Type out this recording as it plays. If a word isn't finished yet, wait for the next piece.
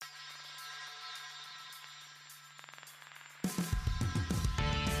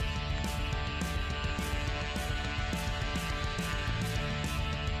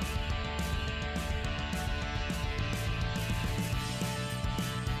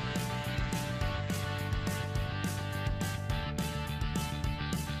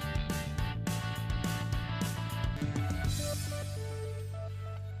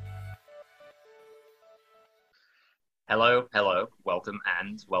Hello, welcome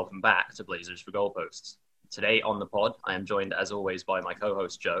back to Blazers for Goalposts. Today on the pod, I am joined as always by my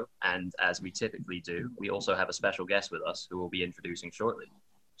co-host Joe, and as we typically do, we also have a special guest with us who we'll be introducing shortly.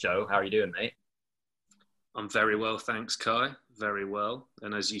 Joe, how are you doing, mate? I'm very well, thanks, Kai. Very well.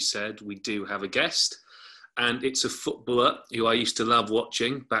 And as you said, we do have a guest, and it's a footballer who I used to love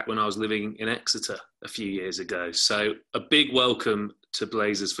watching back when I was living in Exeter a few years ago. So a big welcome to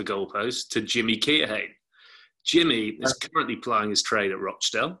Blazers for Goalposts to Jimmy Keohane. Jimmy is currently plying his trade at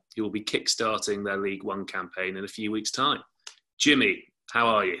Rochdale. He will be kick-starting their League One campaign in a few weeks' time. Jimmy, how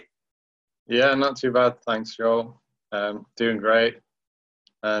are you? Yeah, not too bad. Thanks, Joe. Doing great.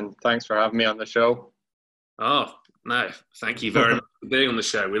 And thanks for having me on the show. Oh, no, thank you very much for being on the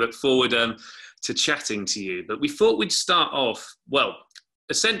show. We look forward to chatting to you. But we thought we'd start off, well,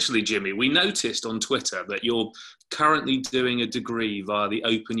 essentially, Jimmy, we noticed on Twitter that you're currently doing a degree via the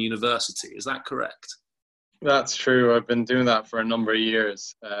Open University. Is that correct? That's true. I've been doing that for a number of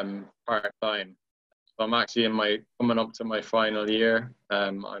years, part-time. So I'm actually coming up to my final year.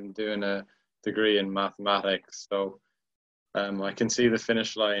 I'm doing a degree in mathematics. So I can see the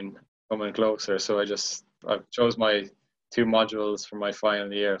finish line coming closer. So I've chose my 2 modules for my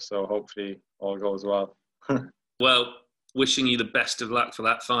final year. So hopefully all goes well. Well, wishing you the best of luck for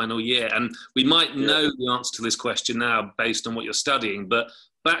that final year. And we might know the answer to this question now based on what you're studying. But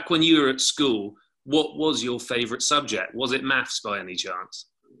back when you were at school, what was your favourite subject? Was it maths by any chance?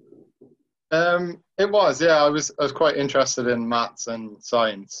 It was, yeah. I was quite interested in maths and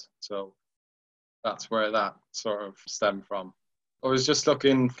science. So that's where that sort of stemmed from. I was just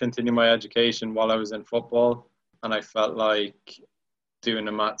looking to continue my education while I was in football, and I felt like doing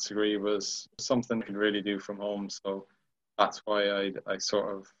a maths degree was something I could really do from home. So that's why I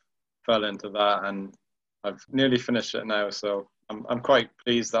sort of fell into that, and I've nearly finished it now. So I'm quite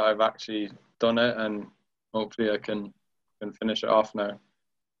pleased that I've actually done it, and hopefully I can finish it off now.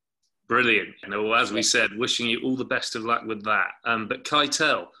 Brilliant. Well, as we said, wishing you all the best of luck with that. But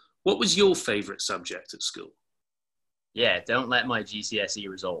Keitel, what was your favourite subject at school? Yeah, don't let my GCSE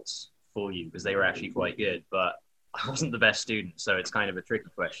results fool you, because they were actually quite good, but I wasn't the best student, so it's kind of a tricky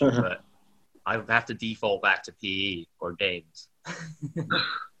question, but I have to default back to PE or games.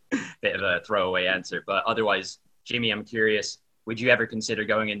 Bit of a throwaway answer, but otherwise, Jimmy, I'm curious, would you ever consider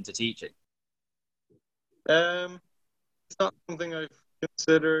going into teaching? It's not something I've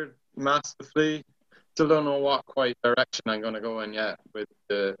considered massively. Still don't know what quite direction I'm going to go in yet with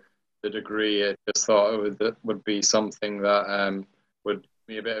the degree. I just thought it would be something that would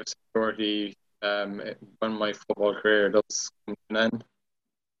be a bit of security when my football career does come to an end.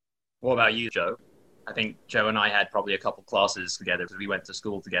 What about you, Joe? I think Joe and I had probably a couple classes together because we went to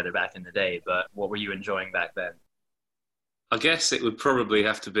school together back in the day, but what were you enjoying back then? I guess it would probably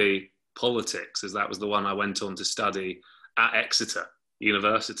have to be politics, as that was the one I went on to study at Exeter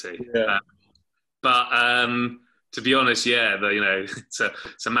University. Yeah. But to be honest, it's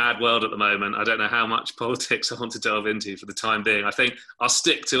a mad world at the moment. I don't know how much politics I want to delve into for the time being. I think I'll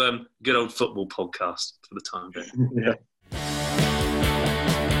stick to a good old football podcast for the time being. Yeah.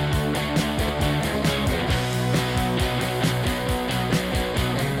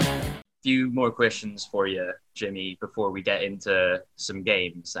 Few more questions for you, Jimmy, before we get into some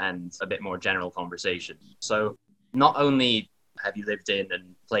games and a bit more general conversation. So not only have you lived in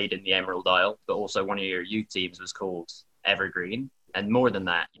and played in the Emerald Isle, but also one of your youth teams was called Evergreen. And more than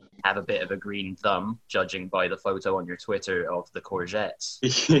that, you have a bit of a green thumb, judging by the photo on your Twitter of the courgettes.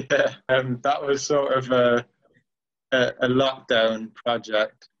 Yeah, that was sort of a lockdown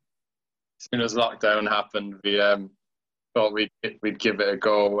project. As soon as lockdown happened, we thought we'd give it a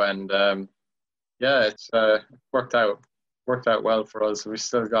go, and it's worked out well for us. We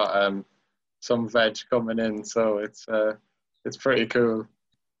still got some veg coming in, so it's pretty cool.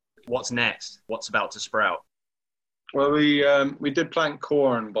 What's next? What's about to sprout? Well, we did plant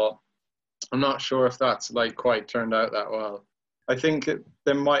corn, but I'm not sure if that's quite turned out that well. I think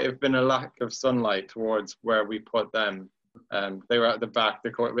there might have been a lack of sunlight towards where we put them. They were at the back.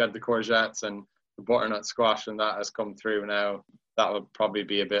 We had the courgettes and the butternut squash, and that has come through now. That would probably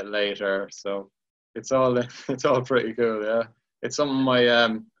be a bit later. So it's all pretty cool. Yeah, it's something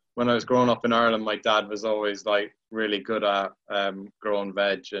when I was growing up in Ireland, my dad was always really good at growing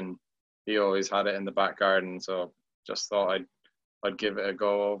veg, and he always had it in the back garden. So just thought I'd give it a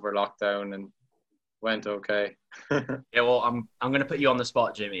go over lockdown, and went okay. Yeah, well, I'm going to put you on the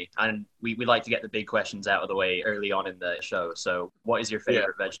spot, Jimmy, and we like to get the big questions out of the way early on in the show. So what is your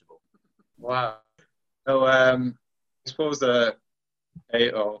favorite vegetable? Wow. So I suppose the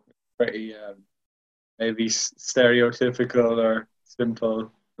potato, pretty maybe stereotypical or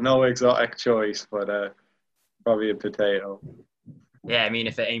simple, no exotic choice, but Probably a potato. Yeah, I mean,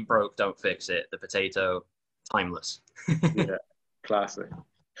 if it ain't broke, don't fix it. The potato, timeless. Yeah, classic.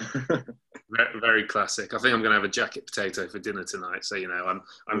 Very, very classic. I think I'm going to have a jacket potato for dinner tonight. So,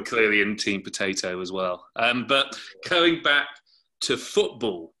 I'm clearly in team potato as well. But going back to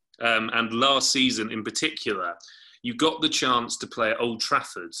football, and last season in particular, you got the chance to play at Old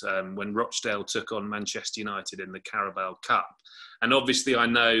Trafford when Rochdale took on Manchester United in the Carabao Cup. And obviously I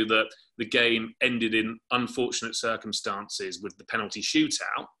know that the game ended in unfortunate circumstances with the penalty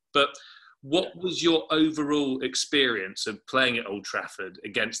shootout. But what was your overall experience of playing at Old Trafford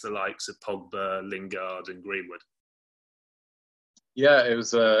against the likes of Pogba, Lingard and Greenwood? Yeah, it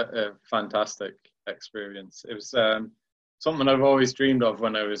was a fantastic experience. It was something I've always dreamed of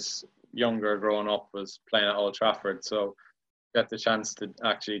when I was younger, growing up, was playing at Old Trafford. So get the chance to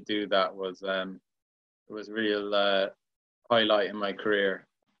actually do that was it was a real highlight in my career.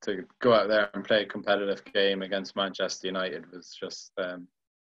 To go out there and play a competitive game against Manchester United was just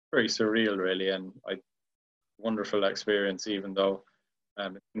very surreal, really, and wonderful experience, even though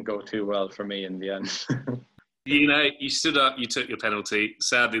it didn't go too well for me in the end. You stood up, you took your penalty.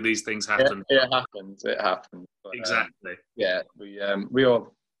 Sadly, these things happen. It happens. It happens. But, exactly. Yeah, we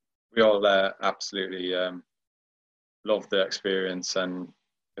all absolutely loved the experience, and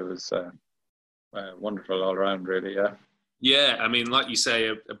it was wonderful all around, really. Yeah. Yeah, I mean, like you say,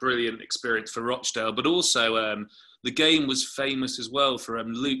 a brilliant experience for Rochdale, but also the game was famous as well for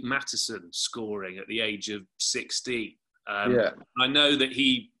Luke Mattison scoring at the age of 16. Yeah. I know that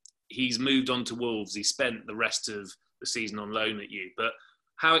he's moved on to Wolves. He spent the rest of the season on loan at you, but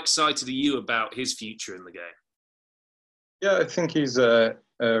how excited are you about his future in the game? Yeah, I think he's a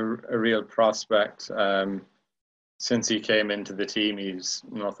real prospect. Since he came into the team, he's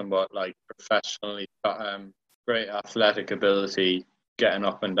nothing but like professionally got great athletic ability, getting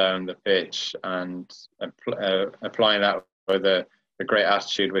up and down the pitch, and applying that with a great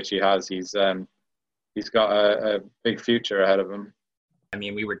attitude which he has. He's got a big future ahead of him. I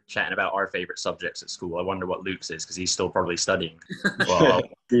mean, we were chatting about our favourite subjects at school. I wonder what Luke's is, because he's still probably studying. Well,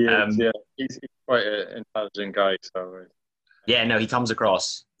 yeah, he's quite an intelligent guy. So yeah, no, he comes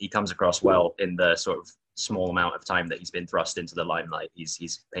across well in the sort of small amount of time that he's been thrust into the limelight.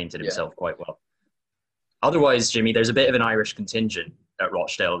 He's painted himself quite well. Otherwise, Jimmy, there's a bit of an Irish contingent at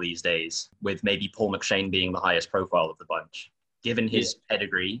Rochdale these days, with maybe Paul McShane being the highest profile of the bunch. Given his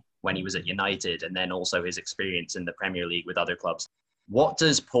pedigree when he was at United, and then also his experience in the Premier League with other clubs, what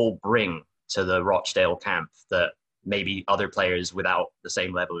does Paul bring to the Rochdale camp that maybe other players without the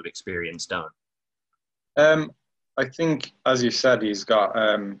same level of experience don't? I think, as you said, he's got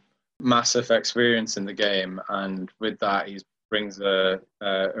massive experience in the game, and with that, he brings a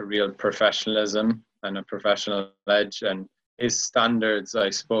real professionalism and a professional edge. And his standards,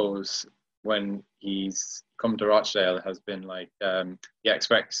 I suppose, when he's come to Rochdale, has been like he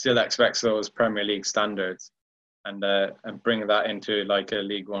still expects those Premier League standards, and bringing that into like a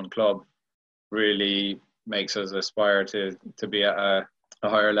League One club really makes us aspire to be at a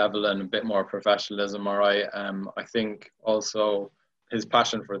higher level and a bit more professionalism. All right. I think also his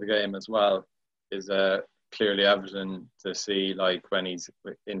passion for the game as well is clearly evident to see, like when he's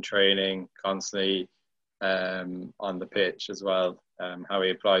in training constantly on the pitch as well, how he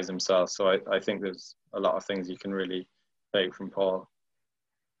applies himself. So I think there's a lot of things you can really take from Paul.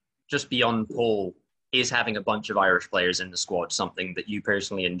 Just beyond Paul, is having a bunch of Irish players in the squad something that you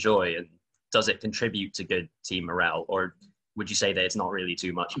personally enjoy, and does it contribute to good team morale, or would you say that it's not really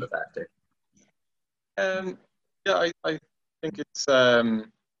too much of a factor? Yeah, I think it's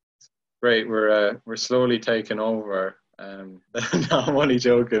great. We're slowly taking over. No, I'm only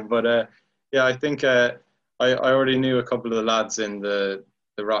joking, but yeah, I think I already knew a couple of the lads in the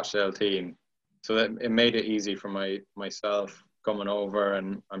Rochdale team, so that it made it easy for myself coming over,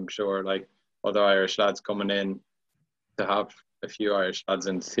 and I'm sure like other Irish lads coming in, to have a few Irish lads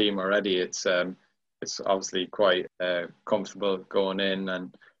in the team already. It's obviously quite comfortable going in,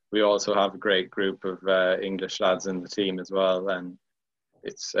 and we also have a great group of English lads in the team as well, and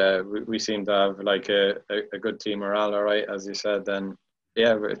it's we seem to have like a good team morale, all right, as you said. Then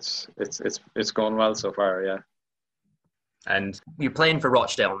yeah, it's going well so far. Yeah. And you're playing for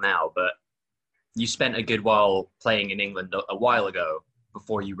Rochdale now, but you spent a good while playing in England a while ago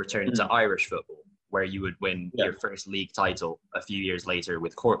before you returned to Irish football, where you would win your first league title a few years later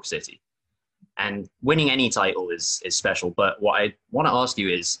with Cork City. And winning any title is special. But what I want to ask you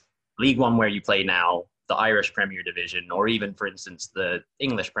is, League One, where you play now, the Irish Premier Division, or even, for instance, the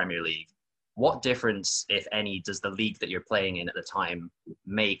English Premier League, what difference, if any, does the league that you're playing in at the time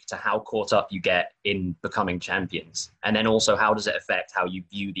make to how caught up you get in becoming champions? And then also, how does it affect how you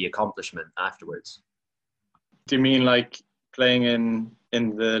view the accomplishment afterwards? Do you mean like playing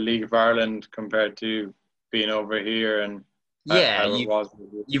in the League of Ireland compared to being over here and Yeah, how it was?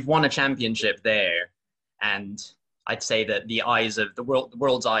 you've won a championship there, and I'd say that the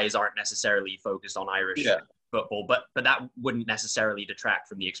world's eyes aren't necessarily focused on Irish Yeah. football, but that wouldn't necessarily detract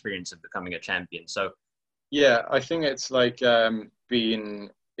from the experience of becoming a champion. So Yeah, I think it's like being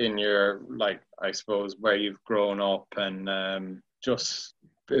in your, like, I suppose, where you've grown up and just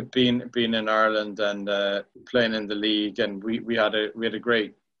being in Ireland and playing in the league, and we had a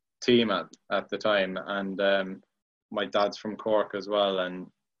great team at the time, and my dad's from Cork as well, and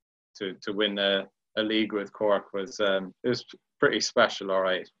to win a league with Cork was it was pretty special, all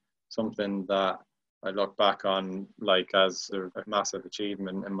right. Something that I look back on like as a massive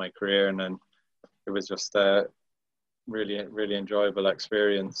achievement in my career, and then it was just a really enjoyable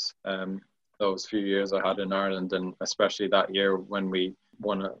experience. Those few years I had in Ireland, and especially that year when we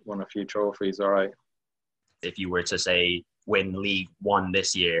won a few trophies. All right. if you were to say win League One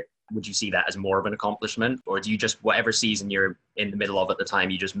this year, would you see that as more of an accomplishment, or do you just, whatever season you're in the middle of at the time,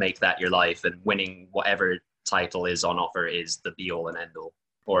 you just make that your life, and winning whatever title is on offer is the be all and end all,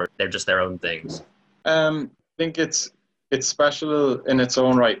 or they're just their own things? I think it's special in its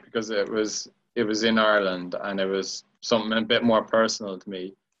own right because it was in Ireland and it was something a bit more personal to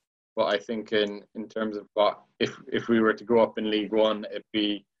me. But I think in terms of what if we were to go up in League One, it'd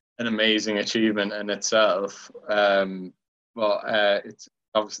be an amazing achievement in itself. It's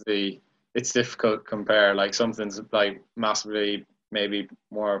obviously it's difficult to compare. Like something's like massively maybe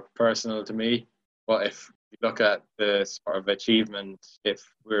more personal to me. But if you look at the sort of achievement, if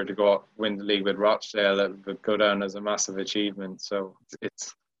we were to go up, win the league with Rochdale, that would go down as a massive achievement. So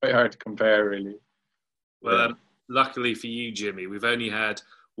it's quite hard to compare, really. Well, luckily for you, Jimmy, we've only had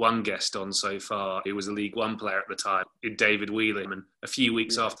one guest on so far who was a League One player at the time, David Whelan, and a few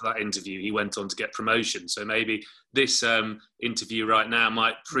weeks after that interview he went on to get promotion. So maybe this interview right now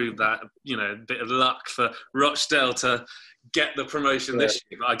might prove that, a bit of luck for Rochdale to get the promotion this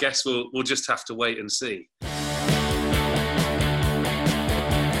year, but I guess we'll just have to wait and see.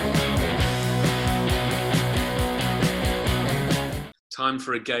 Time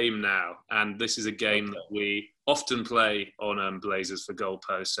for a game now, and this is a game that we often play on Blazers for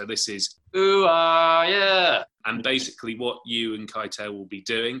Goalposts. So this is Ooh Ah Yeah, and basically what you and Kaito will be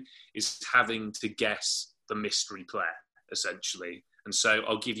doing is having to guess the mystery player, essentially. And so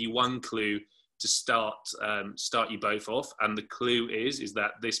I'll give you one clue to start you both off, and the clue is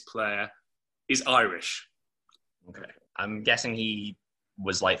that this player is Irish. Okay, I'm guessing he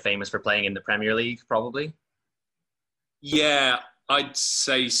was like famous for playing in the Premier League, probably. Yeah, I'd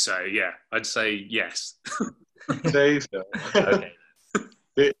say so. Yeah, I'd say yes. Say so. Okay.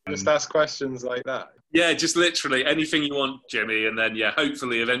 Just ask questions like that. Yeah, just literally anything you want, Jimmy, and then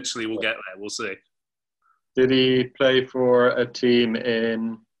hopefully eventually we'll get there. We'll see. Did he play for a team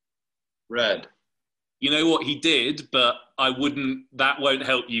in red? You know what, he did, but that won't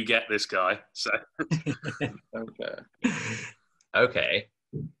help you get this guy. So Okay.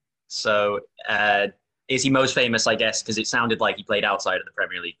 So is he most famous, I guess, because it sounded like he played outside of the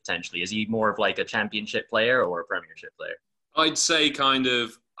Premier League potentially. Is he more of like a championship player or a Premiership player? I'd say kind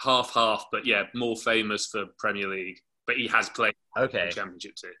of half-half, but yeah, more famous for Premier League. But he has played in the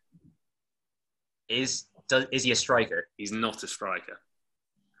Championship too. Is he a striker? He's not a striker.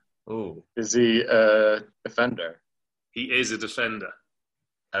 Ooh. Is he a defender? He is a defender.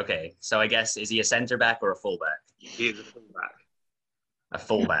 Okay, so I guess, is he a centre-back or a full-back? He is a full-back. A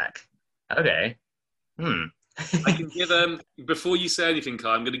full-back. Okay. I can give before you say anything,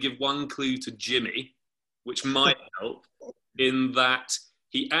 Kai, I'm going to give one clue to Jimmy, which might help, in that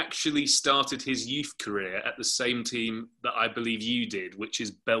he actually started his youth career at the same team that I believe you did, which is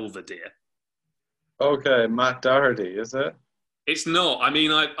Belvedere. Okay, Matt Doherty, is it? It's not. I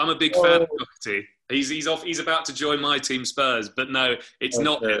mean, I'm a big fan of Doherty. He's off. He's about to join my team, Spurs, but no, it's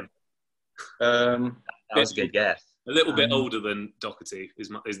not him. That was a good guess. A little bit older than Doherty is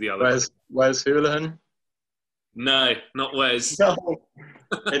the other. Wes Hoolahan? No, not Wes. No,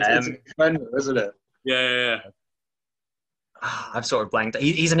 it's a defender, isn't it? Yeah. I've sort of blanked.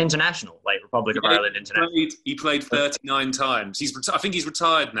 He's an international, like Republic of Ireland international. He played 39 times. I think he's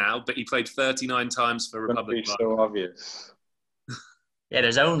retired now, but he played 39 times for Republic of Ireland. So obvious. Yeah,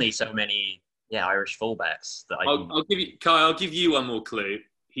 there's only so many Irish fullbacks that I'll give you, Kai. I'll give you one more clue.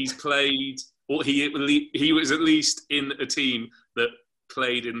 He's played, or he was at least in a team that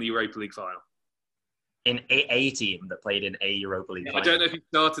played in the Europa League final. In a team that played in a Europa League final. I don't know if he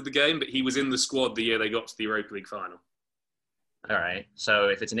started the game, but he was in the squad the year they got to the Europa League final. All right. So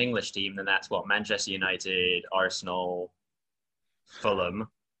if it's an English team, then that's what? Manchester United, Arsenal, Fulham.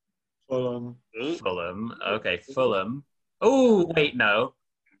 Fulham. Fulham. Okay, Fulham. Oh, wait, no.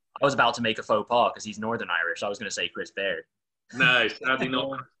 I was about to make a faux pas because he's Northern Irish. I was going to say Chris Baird. No, sadly not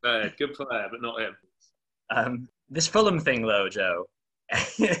Chris Baird. Good player, but not him. This Fulham thing, though, Joe.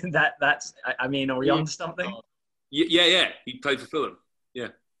 I mean, are we on to something? Yeah. He played for Fulham. Yeah.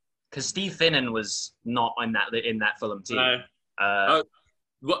 Because Steve Finnan was not in that Fulham team.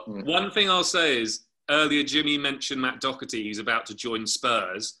 One thing I'll say is earlier Jimmy mentioned Matt Doherty. He's about to join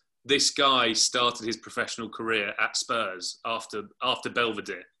Spurs. This guy started his professional career at Spurs after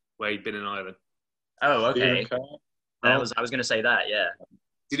Belvedere, where he'd been in Ireland. Oh, okay. I was going to say that. Yeah.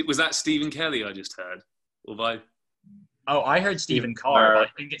 Was that Stephen Kelly I just heard? Or by? Oh, I heard Stephen Carr. But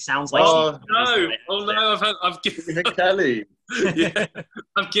I think it sounds like. I've given Stephen Kelly. Yeah,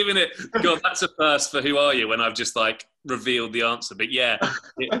 I've given it. God, that's a first for Who Are You when I've just like revealed the answer. But yeah,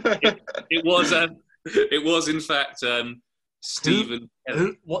 it was in fact Stephen.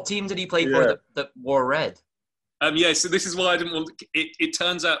 What team did he play for that wore red? Yeah, so this is why I didn't want. It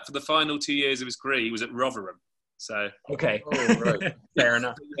turns out for the final 2 years of his career, he was at Rotherham. So okay, right. Fair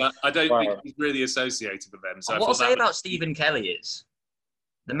enough. I don't think he's really associated with them. So what I'll say about Stephen Kelly is,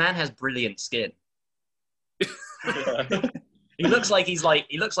 the man has brilliant skin. He looks like he's like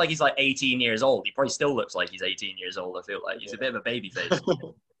 18 years old. He probably still looks like he's 18 years old. I feel like he's a bit of a baby face.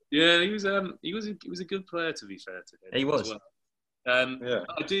 Yeah, he was a good player, to be fair to him. He was. Well.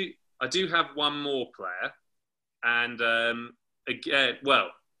 I do have one more player, and again,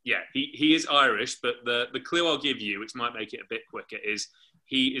 he is Irish, but the clue I'll give you, which might make it a bit quicker, is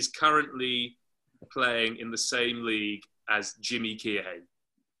he is currently playing in the same league as Jimmy Keohane.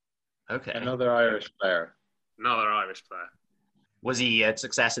 Okay. Another Irish player. Was he a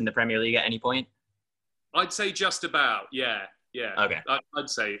success in the Premier League at any point? I'd say just about, yeah. Okay. I'd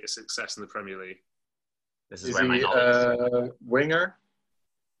say a success in the Premier League. This is where my knowledge is. Winger?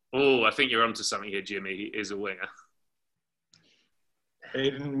 Oh, I think you're onto something here, Jimmy. He is a winger.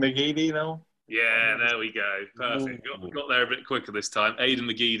 Aidan McGeady, no? Yeah, there we go. Perfect. Got there a bit quicker this time. Aidan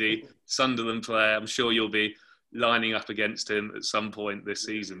McGeady, Sunderland player. I'm sure you'll be lining up against him at some point this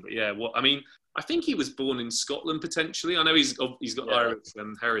season. But yeah, I think he was born in Scotland potentially. I know he's got Irish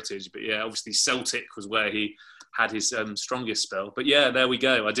heritage, but yeah, obviously Celtic was where he had his strongest spell. But yeah, there we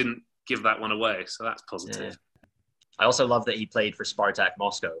go. I didn't give that one away, so that's positive. Yeah. I also love that he played for Spartak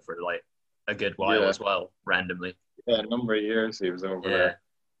Moscow for like a good while as well, randomly. Yeah, a number of years he was over there.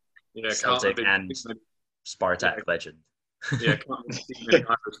 Yeah, Celtic and Spartak legend. Yeah, can't be too many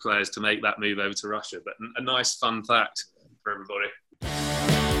Irish players to make that move over to Russia, but a nice fun fact for everybody.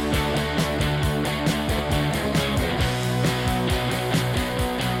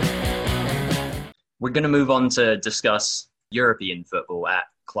 We're going to move on to discuss European football at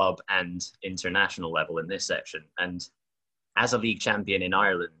club and international level in this section. And as a league champion in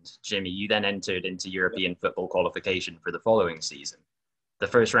Ireland, Jimmy, you then entered into European football qualification for the following season. The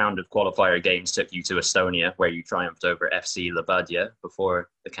first round of qualifier games took you to Estonia, where you triumphed over FC Levadia before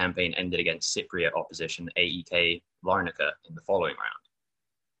the campaign ended against Cypriot opposition AEK Larnaca in the following round.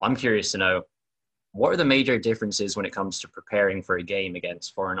 I'm curious to know, what are the major differences when it comes to preparing for a game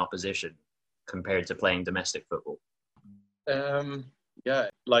against foreign opposition compared to playing domestic football?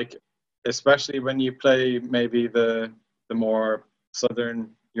 Especially when you play maybe the more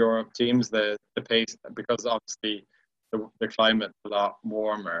Southern Europe teams, the pace, because obviously the climate's a lot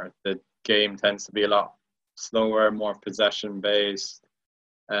warmer, the game tends to be a lot slower, more possession based.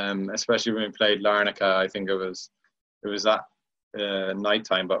 Especially when we played Larnaca, I think it was at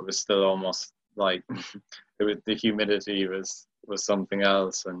nighttime, but it was still almost like the humidity was something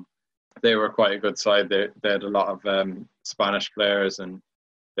else, and they were quite a good side. They had a lot of Spanish players, and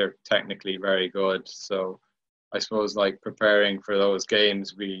they're technically very good. So I suppose like preparing for those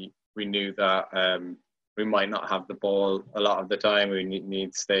games, we knew that we might not have the ball a lot of the time. We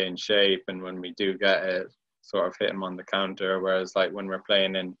need to stay in shape, and when we do get it, sort of hit them on the counter. Whereas like when we're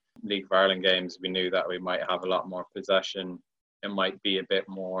playing in League of Ireland games, we knew that we might have a lot more possession. It might be a bit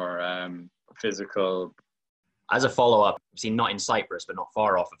more physical. As a follow-up, we've seen not in Cyprus, but not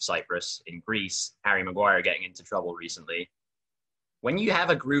far off of Cyprus, in Greece, Harry Maguire getting into trouble recently. When you have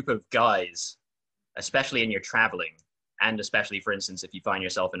a group of guys, especially in your traveling, and especially, for instance, if you find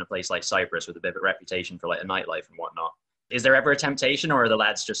yourself in a place like Cyprus with a bit of a reputation for like a nightlife and whatnot, is there ever a temptation, or are the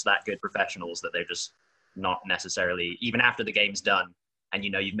lads just that good professionals that they're just not necessarily, even after the game's done and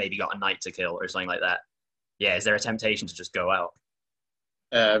you know you've maybe got a night to kill or something like that? Yeah, is there a temptation to just go out?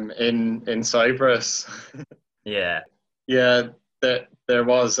 In Cyprus. Yeah. Yeah, there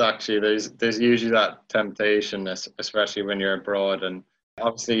was actually. There's usually that temptation, especially when you're abroad. And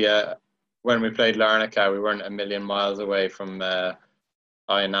obviously, when we played Larnaca, we weren't a million miles away from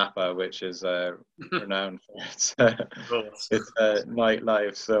Ayia Napa, which is renowned for its Of course.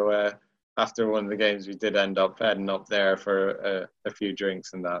 nightlife. So after one of the games, we did end up heading up there for a few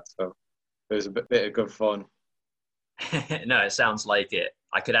drinks and that. So it was a bit of good fun. No, it sounds like it.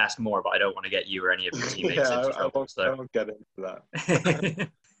 I could ask more, but I don't want to get you or any of your teammates Yeah, into I trouble. won't get into that.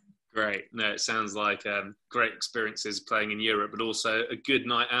 Great. No, it sounds like great experiences playing in Europe, but also a good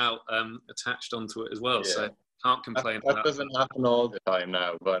night out attached onto it as well. Yeah. So can't complain. That doesn't happen all the time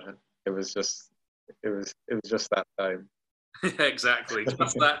now, but it was just that time. Exactly,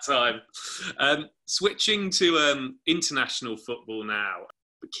 just that time. Switching to international football now,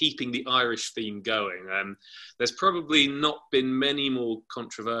 but keeping the Irish theme going. There's probably not been many more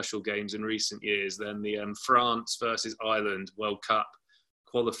controversial games in recent years than the France versus Ireland World Cup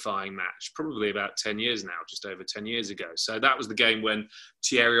qualifying match, probably about 10 years now, just over 10 years ago. So that was the game when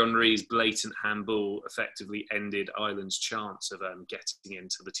Thierry Henry's blatant handball effectively ended Ireland's chance of getting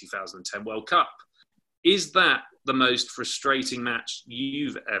into the 2010 World Cup. Is that the most frustrating match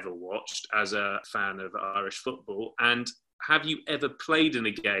you've ever watched as a fan of Irish football? And have you ever played in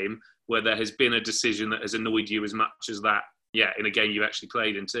a game where there has been a decision that has annoyed you as much as that, in a game you actually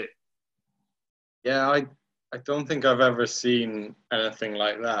played in too? Yeah, I don't think I've ever seen anything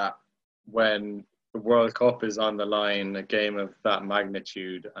like that when the World Cup is on the line, a game of that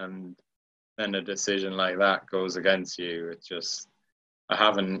magnitude, and then a decision like that goes against you. It's just, I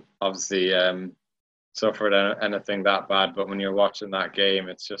haven't obviously suffered anything that bad, but when you're watching that game,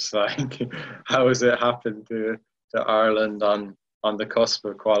 it's just like, how has it happened to Ireland on the cusp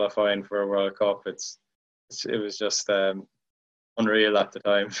of qualifying for a World Cup? It was just unreal at the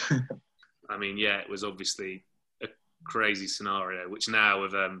time. I mean, it was obviously a crazy scenario, which now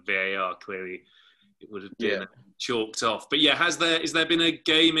with VAR, clearly it would have been chalked off. But has there been a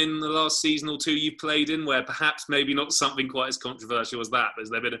game in the last season or two you played in where perhaps maybe not something quite as controversial as that, but has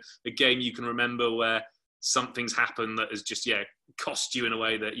there been a game you can remember where something's happened that has just, cost you in a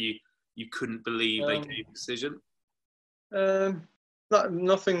way that you couldn't believe they gave a decision?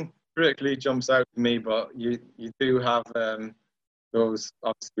 Nothing particularly jumps out to me, but you do have those.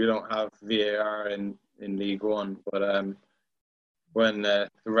 Obviously, we don't have VAR in League One, but when the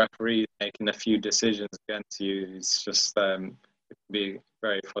referee is making a few decisions against you, it's just it can be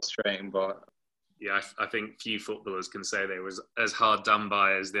very frustrating. But I think few footballers can say they were as hard done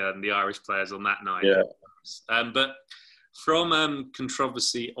by as the Irish players on that night. But from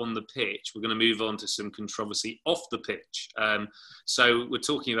controversy on the pitch, we're going to move on to some controversy off the pitch. So we're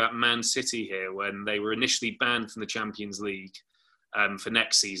talking about Man City here, when they were initially banned from the Champions League for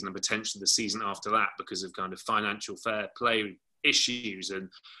next season and potentially the season after that because of kind of financial fair play issues and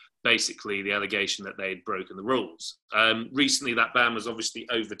basically the allegation that they had broken the rules. Recently, that ban was obviously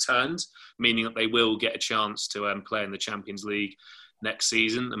overturned, meaning that they will get a chance to play in the Champions League next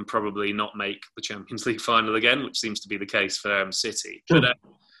season and probably not make the Champions League final again, which seems to be the case for City. But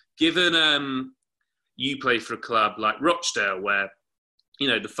given you play for a club like Rochdale, where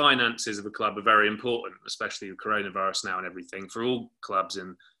the finances of a club are very important, especially with coronavirus now and everything, for all clubs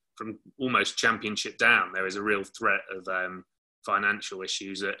and from almost Championship down, there is a real threat of financial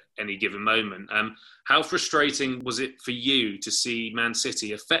issues at any given moment. How frustrating was it for you to see Man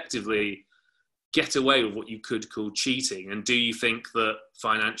City effectively get away with what you could call cheating? And do you think that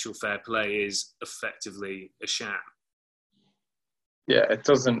financial fair play is effectively a sham? Yeah, it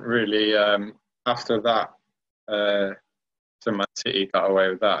doesn't really, after that, so Man City got away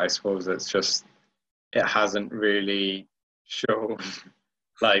with that. I suppose it's just, it hasn't really shown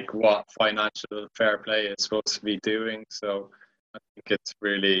like what financial fair play is supposed to be doing. So I think it's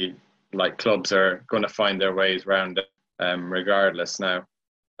really like clubs are going to find their ways around it regardless now.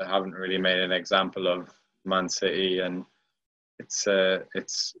 I haven't really made an example of Man City, and it's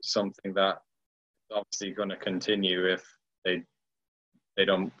something that is obviously going to continue if they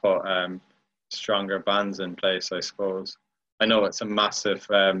don't put stronger bans in place, I suppose. I know it's a massive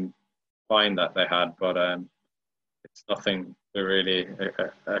fine that they had, but it's nothing to really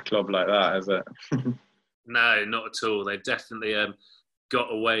a club like that, is it? No, not at all. They definitely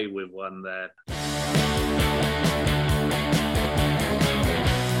got away with one there.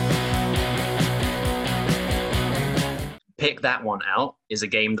 Pick That One Out is a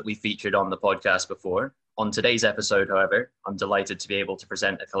game that we featured on the podcast before. On today's episode, however, I'm delighted to be able to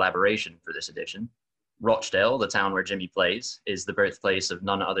present a collaboration for this edition. Rochdale, the town where Jimmy plays, is the birthplace of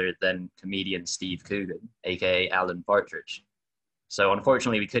none other than comedian Steve Coogan, aka Alan Partridge. So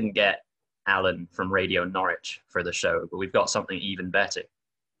unfortunately, we couldn't get Alan from Radio Norwich for the show, but we've got something even better.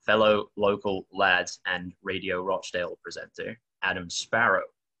 Fellow local lads and Radio Rochdale presenter, Adam Sparrow,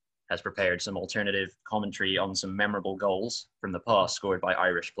 has prepared some alternative commentary on some memorable goals from the past scored by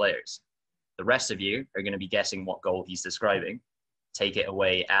Irish players. The rest of you are going to be guessing what goal he's describing. Take it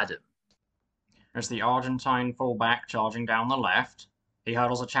away, Adam. There's the Argentine fullback charging down the left. He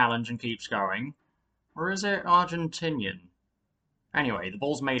hurdles a challenge and keeps going. Or is it Argentinian? Anyway, the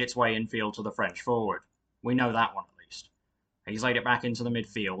ball's made its way infield to the French forward. We know that one at least. He's laid it back into the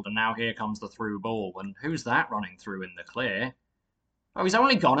midfield, and now here comes the through ball. And who's that running through in the clear? Oh, he's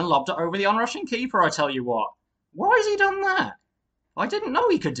only gone and lobbed it over the onrushing keeper, I tell you what. Why has he done that? I didn't know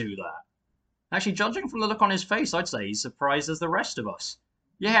he could do that. Actually, judging from the look on his face, I'd say he's surprised as the rest of us.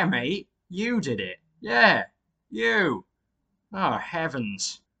 Yeah, mate, you did it. Yeah, you. Oh,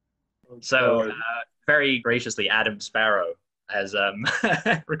 heavens. So, very graciously, Adam Sparrow has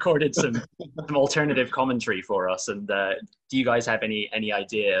recorded some alternative commentary for us. And do you guys have any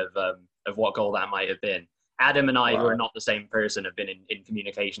idea of what goal that might have been? Adam and I, who are not the same person, have been in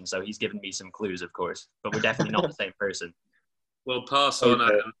communication, so he's given me some clues, of course, but we're definitely not the same person. Well, pass on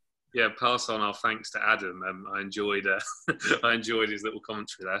our thanks to Adam. I enjoyed his little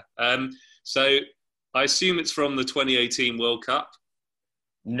commentary there. So I assume it's from the 2018 World Cup.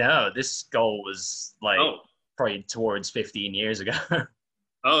 No, this goal was probably towards 15 years ago.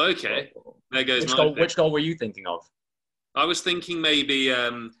 Oh, okay. There goes which goal were you thinking of? I was thinking maybe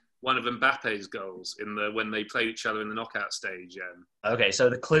one of Mbappe's goals when they played each other in the knockout stage. Okay, so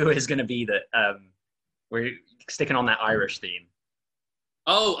the clue is going to be that we're sticking on that Irish theme.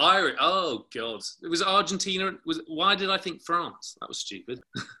 Oh, Irish! Oh, God! It was Argentina. Why did I think France? That was stupid.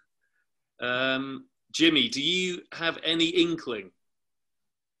 Jimmy, do you have any inkling?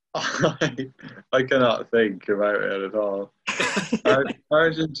 I cannot think about it at all.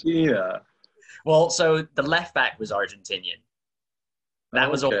 Argentina. Well, so the left back was Argentinian. That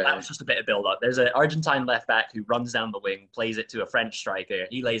was all. That was just a bit of build-up. There's an Argentine left back who runs down the wing, plays it to a French striker.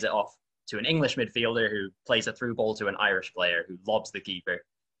 He lays it off to an English midfielder who plays a through ball to an Irish player who lobs the keeper.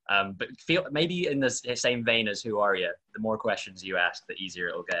 But maybe in the same vein as Who Are You? The more questions you ask, the easier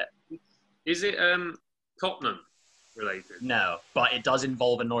it'll get. Is it Tottenham related? No, but it does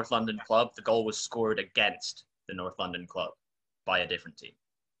involve a North London club. The goal was scored against the North London club by a different team.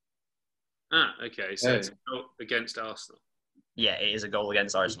 Ah, okay. So it's a goal against Arsenal. Yeah, it is a goal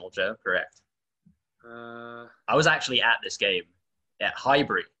against Arsenal, Joe. Correct. I was actually at this game at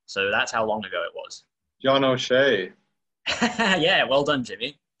Highbury, so that's how long ago it was. John O'Shea. Yeah, well done,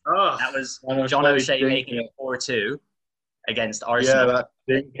 Jimmy. Oh, that was John O'Shea making it 4-2 against Arsenal. Yeah, that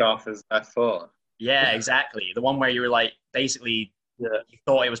dink off his left foot. Yeah, exactly. The one where you were like, basically, you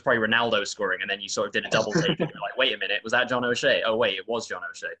thought it was probably Ronaldo scoring, and then you sort of did a double take, and you were like, wait a minute, was that John O'Shea? Oh, wait, it was John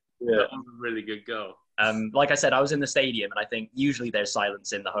O'Shea. Yeah. That was a really good goal. Like I said, I was in the stadium, and I think usually there's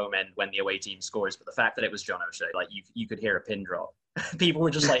silence in the home end when the away team scores, but the fact that it was John O'Shea, like you could hear a pin drop. People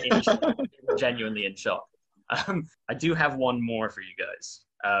were just like in shock, genuinely in shock. I do have one more for you guys.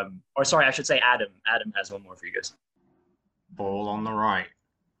 Or sorry, I should say Adam. Adam has one more for you guys. Ball on the right.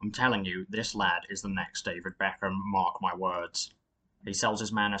 I'm telling you, this lad is the next David Beckham, mark my words. He sells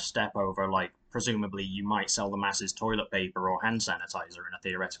his man a step over like, presumably, you might sell the masses toilet paper or hand sanitizer in a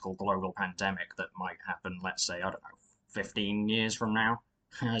theoretical global pandemic that might happen, let's say, I don't know, 15 years from now?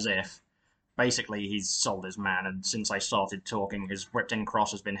 As if. Basically, he's sold his man, and since I started talking, his whipped-in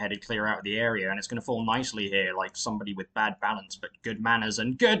cross has been headed clear out of the area, and it's going to fall nicely here, like somebody with bad balance but good manners,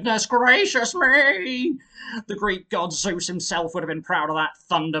 and goodness gracious me! The Greek god Zeus himself would have been proud of that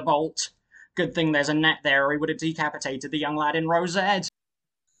thunderbolt. Good thing there's a net there, or he would have decapitated the young lad in row Z.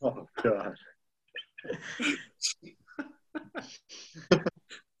 Oh, God.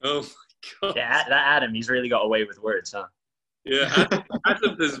 Oh, my God. Yeah, that Adam, he's really got away with words, huh? Yeah,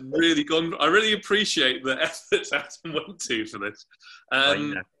 Adam has really gone. I really appreciate the efforts Adam went to for this.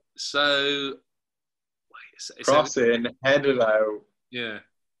 So, cross in, headed out, yeah,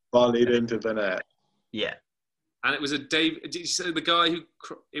 volleyed into the net. Yeah, and it was a Dave. Did you say the guy who?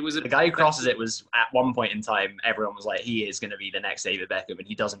 It was the guy who crosses it was at one point in time. Everyone was like, he is going to be the next David Beckham, and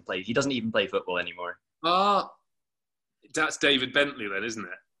he doesn't play. He doesn't even play football anymore. That's David Bentley, then, isn't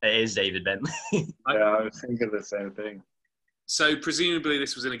it? It is David Bentley. Yeah, I was thinking the same thing. So presumably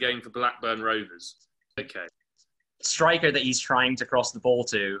this was in a game for Blackburn Rovers. Okay. Striker that he's trying to cross the ball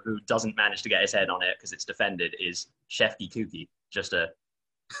to, who doesn't manage to get his head on it because it's defended, is Shefty Kuki. Just to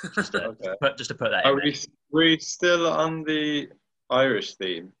put that in. Are we still on the Irish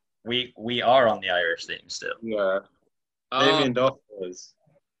theme? We are on the Irish theme still. Yeah. Damien Duff was.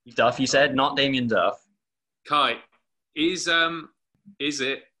 Duff, you said, not Damien Duff. Kai, is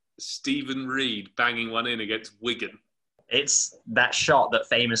it Stephen Reid banging one in against Wigan? It's that shot that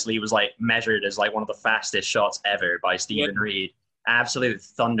famously was like measured as like one of the fastest shots ever by Stephen Reid. Absolute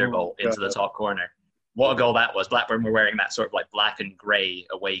thunderbolt into the top corner. What a goal that was. Blackburn were wearing that sort of like black and grey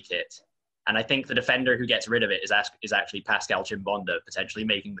away kit. And I think the defender who gets rid of it is actually Pascal Chimbonda, potentially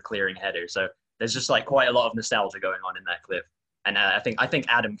making the clearing header. So there's just like quite a lot of nostalgia going on in that clip. And I think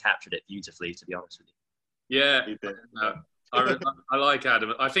Adam captured it beautifully, to be honest with you. Yeah, I like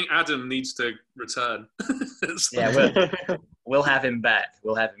Adam. I think Adam needs to return. Yeah, we'll have him back.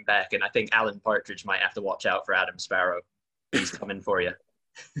 We'll have him back. And I think Alan Partridge might have to watch out for Adam Sparrow. He's coming for you.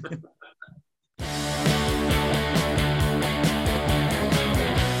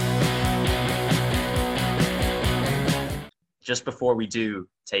 Just before we do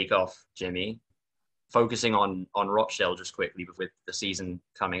take off, Jimmy, focusing on Rochdale just quickly with the season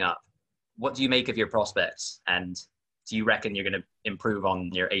coming up, what do you make of your prospects? And do you reckon you're going to improve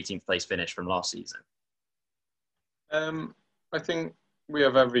on your 18th place finish from last season? I think we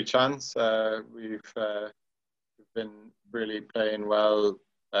have every chance. We've been really playing well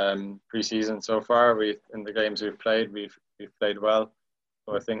pre-season so far. In the games we've played played well.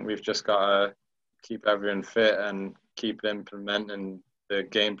 So I think we've just got to keep everyone fit and keep implementing the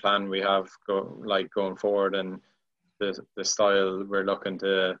game plan we have going forward, and the style we're looking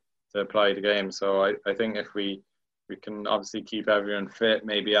to apply the game. So I think if we can obviously keep everyone fit,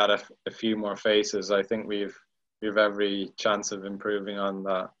 maybe add a few more faces, I think we've every chance of improving on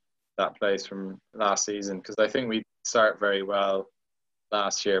that place from last season, because I think we started very well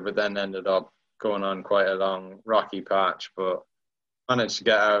last year, but then ended up going on quite a long rocky patch, but managed to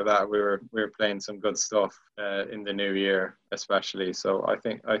get out of that. We were playing some good stuff in the new year, especially. So I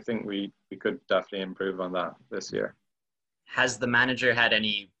think we could definitely improve on that this year. Has the manager had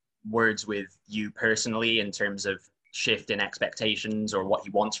any words with you personally in terms of shift in expectations or what he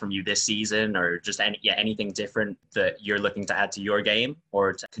wants from you this season, or just anything different that you're looking to add to your game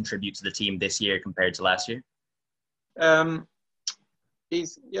or to contribute to the team this year compared to last year?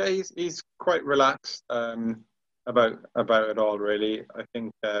 He's quite relaxed about it all, really. I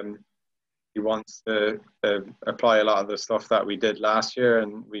think he wants to apply a lot of the stuff that we did last year,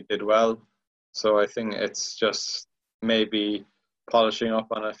 and we did well. So I think it's just maybe polishing up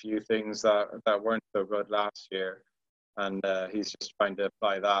on a few things that weren't so good last year, and he's just trying to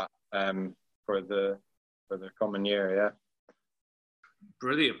apply that for the coming year. Yeah.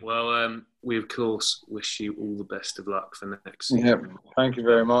 Brilliant. Well, we of course wish you all the best of luck for next season. Yep. Thank you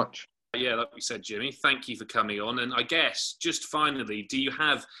very much. Yeah, like we said, Jimmy, thank you for coming on. And I guess, just finally, do you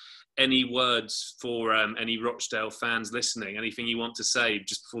have any words for any Rochdale fans listening? Anything you want to say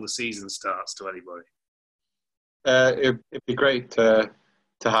just before the season starts to anybody? It'd be great to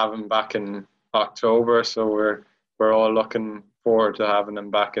have him back in October. So we're all looking forward to having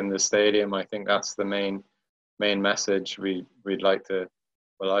him back in the stadium. I think that's the main message I'd like to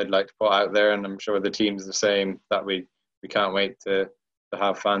put out there, and I'm sure the team's the same, that we can't wait to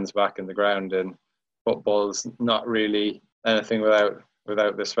have fans back in the ground. And football's not really anything without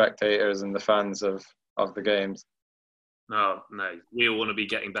the spectators and the fans of the games. No, we all want to be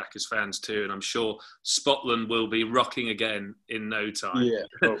getting back as fans too, and I'm sure Spotland will be rocking again in no time. Yeah,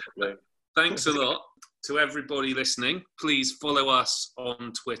 hopefully. Thanks a lot to everybody listening. Please follow us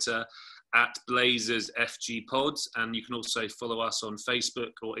on Twitter at Blazers FG Pods, and you can also follow us on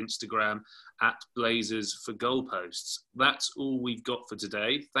Facebook or Instagram at Blazers for Goalposts. That's all we've got for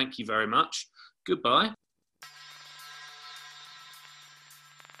today. Thank you very much. Goodbye.